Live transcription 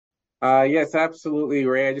Yes, absolutely,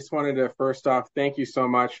 Ray. I just wanted to first off thank you so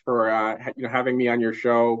much for having me on your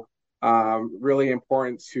show. Really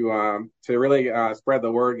important to really spread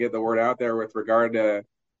the word, get the word out there with regard to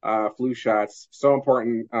flu shots. So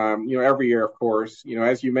important, every year, of course.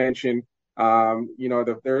 As you mentioned,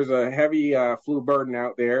 there's a heavy flu burden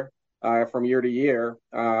out there from year to year.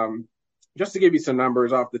 Just to give you some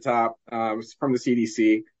numbers off the top from the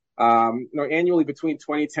CDC, annually between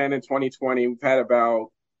 2010 and 2020, we've had about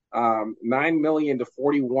 9 million to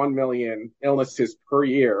 41 million illnesses per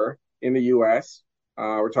year in the U.S.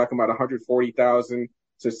 We're talking about 140,000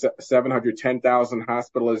 to 710,000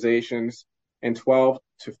 hospitalizations and 12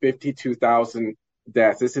 to 52,000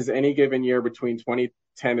 deaths. This is any given year between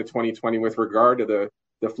 2010 to 2020 with regard to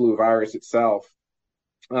the flu virus itself.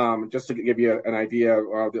 Just to give you an idea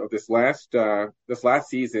of this last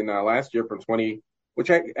season, last year from 20, which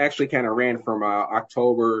actually kind of ran from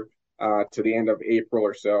October to the end of April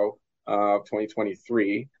or so of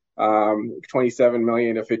 2023. 27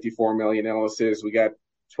 million to 54 million illnesses. We got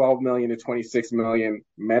 12 million to 26 million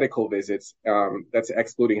medical visits. That's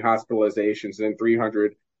excluding hospitalizations, and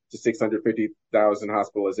 300 to 650,000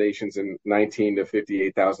 hospitalizations and 19 to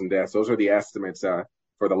 58,000 deaths. Those are the estimates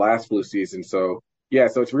for the last flu season. So yeah,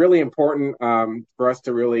 so it's really important for us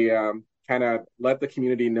to really kind of let the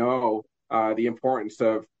community know the importance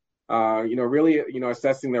of really,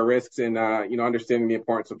 assessing their risks and, understanding the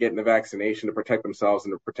importance of getting the vaccination to protect themselves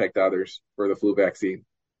and to protect others for the flu vaccine.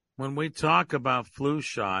 When we talk about flu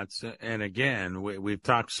shots, and again, we've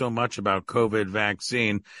talked so much about COVID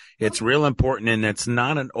vaccine, it's real important, and it's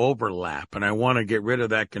not an overlap. And I want to get rid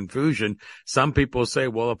of that confusion. Some people say,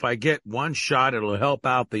 well, if I get one shot, it'll help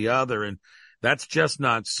out the other. And that's just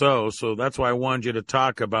not so. So that's why I wanted you to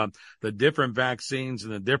talk about the different vaccines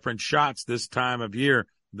and the different shots this time of year.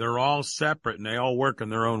 They're all separate and they all work in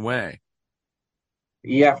their own way.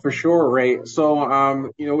 Yeah, for sure, Ray.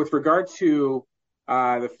 So, with regard to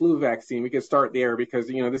the flu vaccine, we could start there because,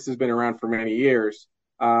 this has been around for many years.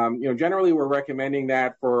 Generally we're recommending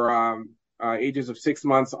that for ages of 6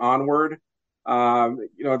 months onward.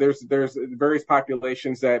 There's various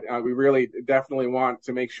populations that we really definitely want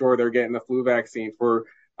to make sure they're getting the flu vaccine. For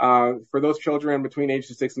those children between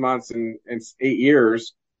ages of 6 months and 8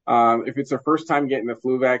 years, if it's their first time getting the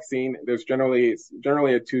flu vaccine, it's generally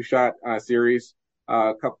a 2-shot series,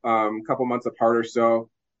 couple months apart or so,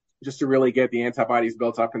 just to really get the antibodies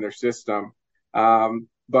built up in their system.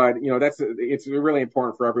 But it's really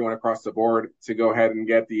important for everyone across the board to go ahead and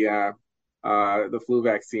get the flu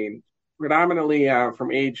vaccine. Predominantly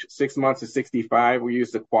from age 6 months to 65, we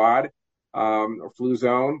use the quad or flu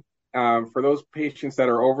zone. For those patients that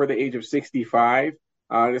are over the age of 65,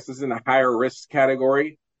 this is in a higher risk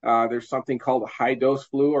category. There's something called a high dose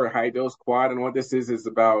flu or high dose quad. And what this is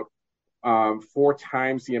about 4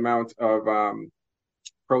 times the amount of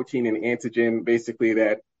protein and antigen, basically,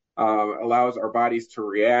 that allows our bodies to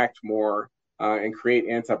react more and create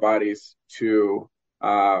antibodies to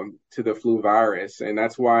the flu virus. And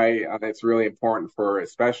that's why it's really important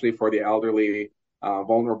especially for the elderly,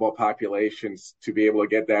 vulnerable populations, to be able to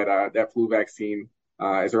get that flu vaccine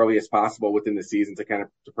as early as possible within the season to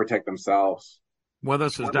protect themselves. Well,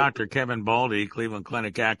 this is Dr. Kevin Baldie, Cleveland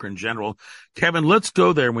Clinic Akron General. Kevin, let's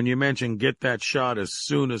go there. When you mentioned get that shot as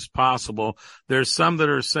soon as possible, there's some that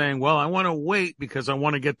are saying, well, I want to wait because I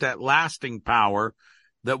want to get that lasting power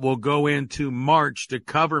that will go into March to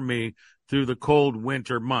cover me through the cold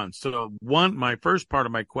winter months. So my first part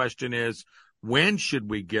of my question is, when should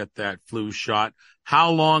we get that flu shot?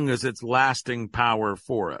 How long is its lasting power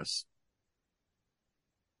for us?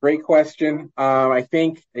 Great question. I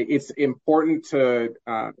think it's important to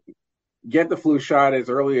get the flu shot as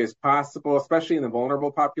early as possible, especially in the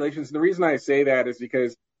vulnerable populations. And the reason I say that is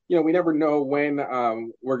because, we never know when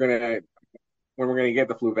we're gonna get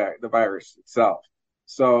the virus itself.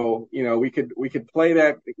 So, we could play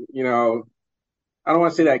that, I don't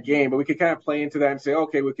want to say that game, but we could kind of play into that and say,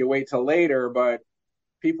 okay, we could wait till later, but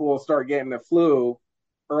people will start getting the flu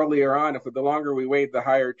earlier on. If the longer we wait, the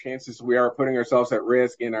higher chances we are putting ourselves at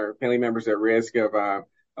risk and our family members at risk of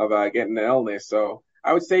getting the illness. So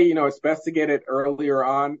I would say, it's best to get it earlier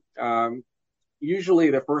on.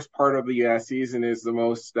 Usually the first part of the season is the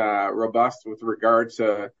most robust with regard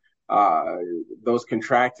to those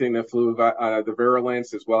contracting the flu, the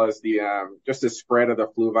virulence, as well as just the spread of the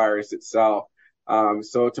flu virus itself.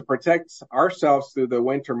 So to protect ourselves through the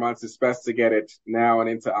winter months, it's best to get it now and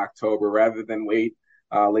into October rather than wait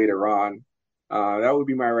later on. That would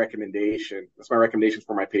be my recommendation. That's my recommendation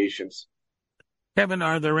for my patients. Kevin,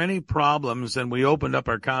 are there any problems? And we opened up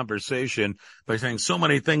our conversation by saying so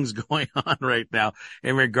many things going on right now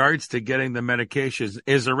in regards to getting the medications.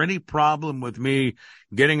 Is there any problem with me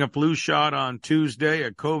getting a flu shot on Tuesday,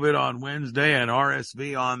 a COVID on Wednesday, and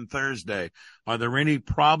RSV on Thursday? Are there any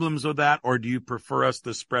problems with that, or do you prefer us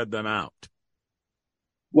to spread them out?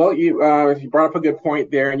 Well, you brought up a good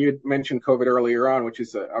point there, and you had mentioned COVID earlier on, which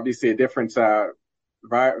is obviously a different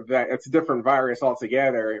it's a different virus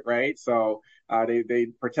altogether, right? So they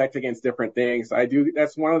protect against different things.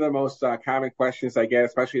 That's one of the most common questions I get,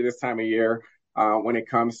 especially this time of year, when it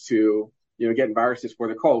comes to getting viruses for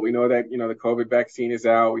the cold. We know that the COVID vaccine is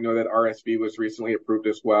out. We know that RSV was recently approved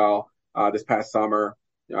as well this past summer.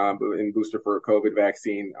 In booster for a COVID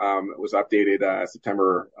vaccine was updated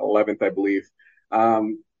September 11th, I believe.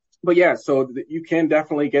 But yeah, so you can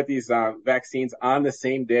definitely get these vaccines on the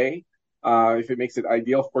same day. If it makes it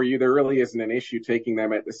ideal for you, there really isn't an issue taking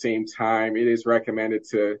them at the same time. It is recommended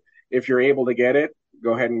if you're able to get it,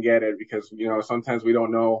 go ahead and get it, because, sometimes we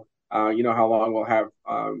don't know, how long we'll have,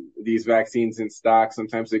 these vaccines in stock.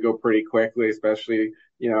 Sometimes they go pretty quickly, especially,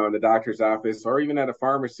 in the doctor's office or even at a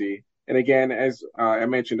pharmacy. And again, as I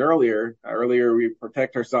mentioned earlier, we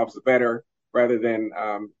protect ourselves better rather than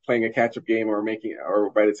playing a catch-up game or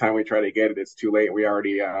by the time we try to get it, it's too late. We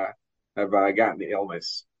already have gotten the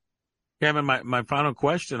illness. Kevin, my final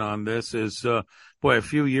question on this is, a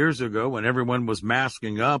few years ago when everyone was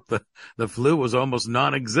masking up, the flu was almost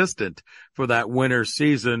non-existent for that winter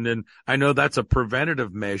season. And I know that's a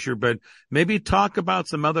preventative measure, but maybe talk about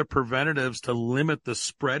some other preventatives to limit the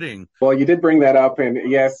spreading. Well, you did bring that up. And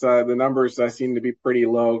yes, the numbers seem to be pretty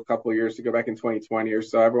low a couple of years ago, back in 2020 or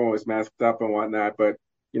so. Everyone was masked up and whatnot. But,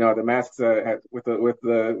 the masks, with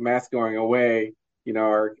the mask going away,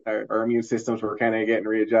 our immune systems were kind of getting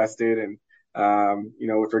readjusted. And,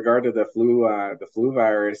 with regard to the flu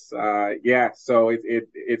virus, so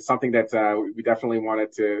it's something that, we definitely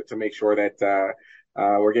wanted to make sure that,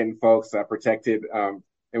 we're getting folks, protected. And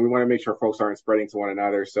we want to make sure folks aren't spreading to one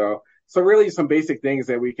another. So really some basic things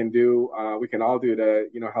that we can do, we can all do to,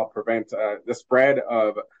 help prevent, the spread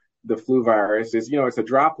of the flu virus is, it's a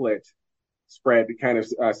droplet spread kind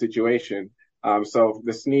of, situation. So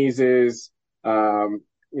the sneezes,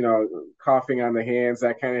 coughing on the hands,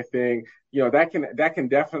 that kind of thing, that can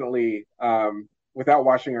definitely, without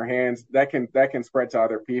washing our hands, that can spread to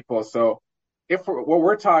other people. So what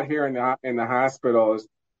we're taught here in the hospital is,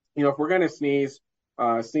 if we're going to sneeze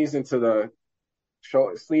into the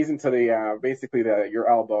basically your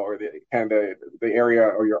elbow or the kind of the area,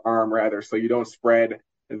 or your arm rather, so you don't spread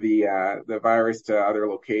the virus to other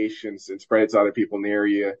locations and spread it to other people near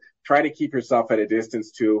you. Try to keep yourself at a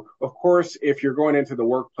distance too. Of course, if you're going into the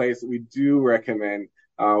workplace, we do recommend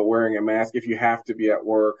wearing a mask if you have to be at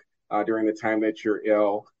work during the time that you're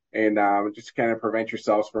ill, and just kind of prevent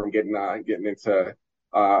yourselves from getting into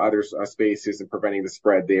other spaces and preventing the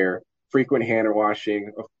spread there. Frequent hand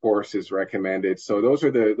washing, of course, is recommended. So those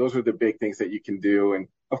are the big things that you can do. And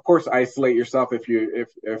of course, isolate yourself if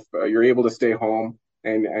you're able to stay home.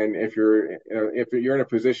 And if you're in a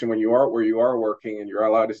position where you are working and you're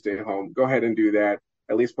allowed to stay home, go ahead and do that,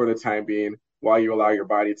 at least for the time being, while you allow your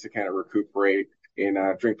body to kind of recuperate and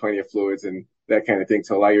drink plenty of fluids and that kind of thing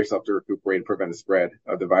to allow yourself to recuperate and prevent the spread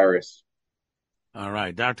of the virus. All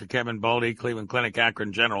right. Dr. Kevin Baldie, Cleveland Clinic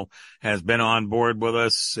Akron General, has been on board with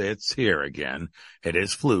us. It's here again. It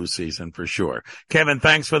is flu season for sure. Kevin,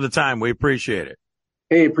 thanks for the time. We appreciate it.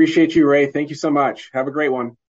 Hey, appreciate you, Ray. Thank you so much. Have a great one.